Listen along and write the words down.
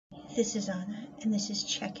This is Anna, and this is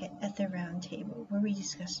Check It at the Round Table, where we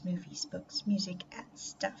discuss movies, books, music, and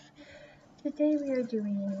stuff. Today we are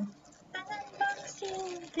doing an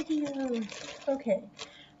unboxing video. Okay,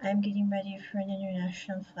 I'm getting ready for an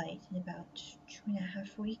international flight in about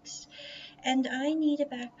 2.5 weeks, and I need a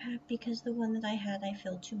backpack because the one that I had I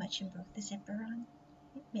filled too much and broke the zipper on.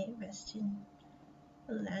 It may rest in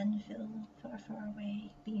a landfill far, far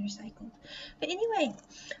away, being recycled. But anyway,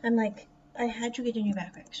 I'm like, I had to get a new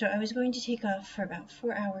backpack. So I was going to take off for about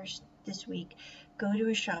 4 hours this week, go to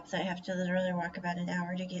a shop that I have to literally walk about an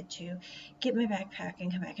hour to get my backpack and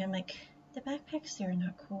come back. And I'm like, the backpacks there are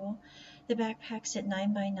not cool. The backpacks at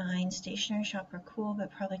 9x9 stationery shop are cool,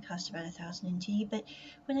 but probably cost about 1,000 NT. But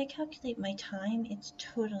when I calculate my time, it's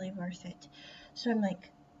totally worth it. So I'm like,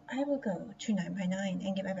 I will go to 9x9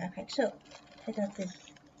 and get my backpack. So I got this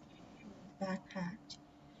backpack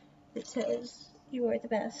that says, "You are the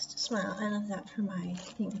best." Smile. I love that for my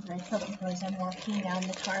thing that I tell people as I'm walking down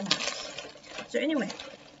the tarmac. So anyway,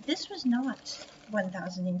 this was not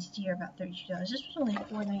 1,000 NT or about $32. This was only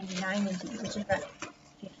 $4.99 NT, which is about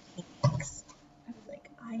 15 bucks. I was like,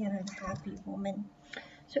 I am a happy woman.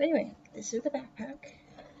 So anyway, this is the backpack.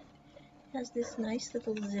 It has this nice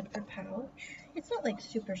little zipper pouch. It's not like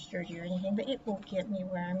super sturdy or anything, but it will get me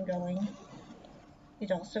where I'm going.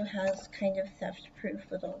 It also has kind of theft-proof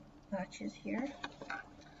little latches here.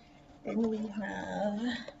 Then we have,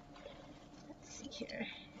 let's see here.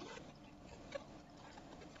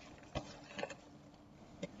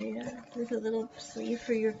 Yeah, there's a little sleeve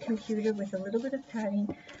for your computer with a little bit of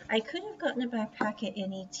padding. I could have gotten a backpack at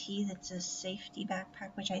NET that's a safety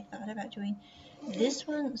backpack, which I thought about doing. This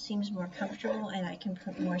one seems more comfortable and I can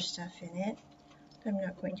put more stuff in it. I'm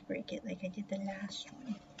not going to break it like I did the last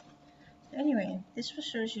one. Anyway, this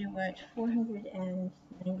shows you what 498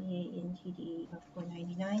 NTD or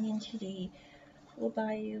 499 NTD will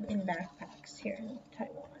buy you in backpacks here in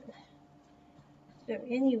Taiwan. So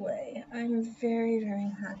anyway, I'm very, very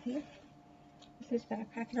happy with this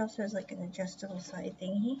backpack. It also has like an adjustable side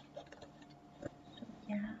thingy. So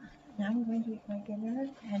yeah, now I'm going to eat my dinner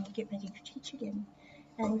and get ready for teach again.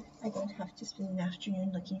 And I don't have to spend an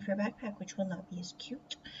afternoon looking for a backpack, which will not be as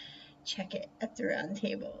cute. Check it at the round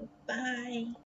table. Bye.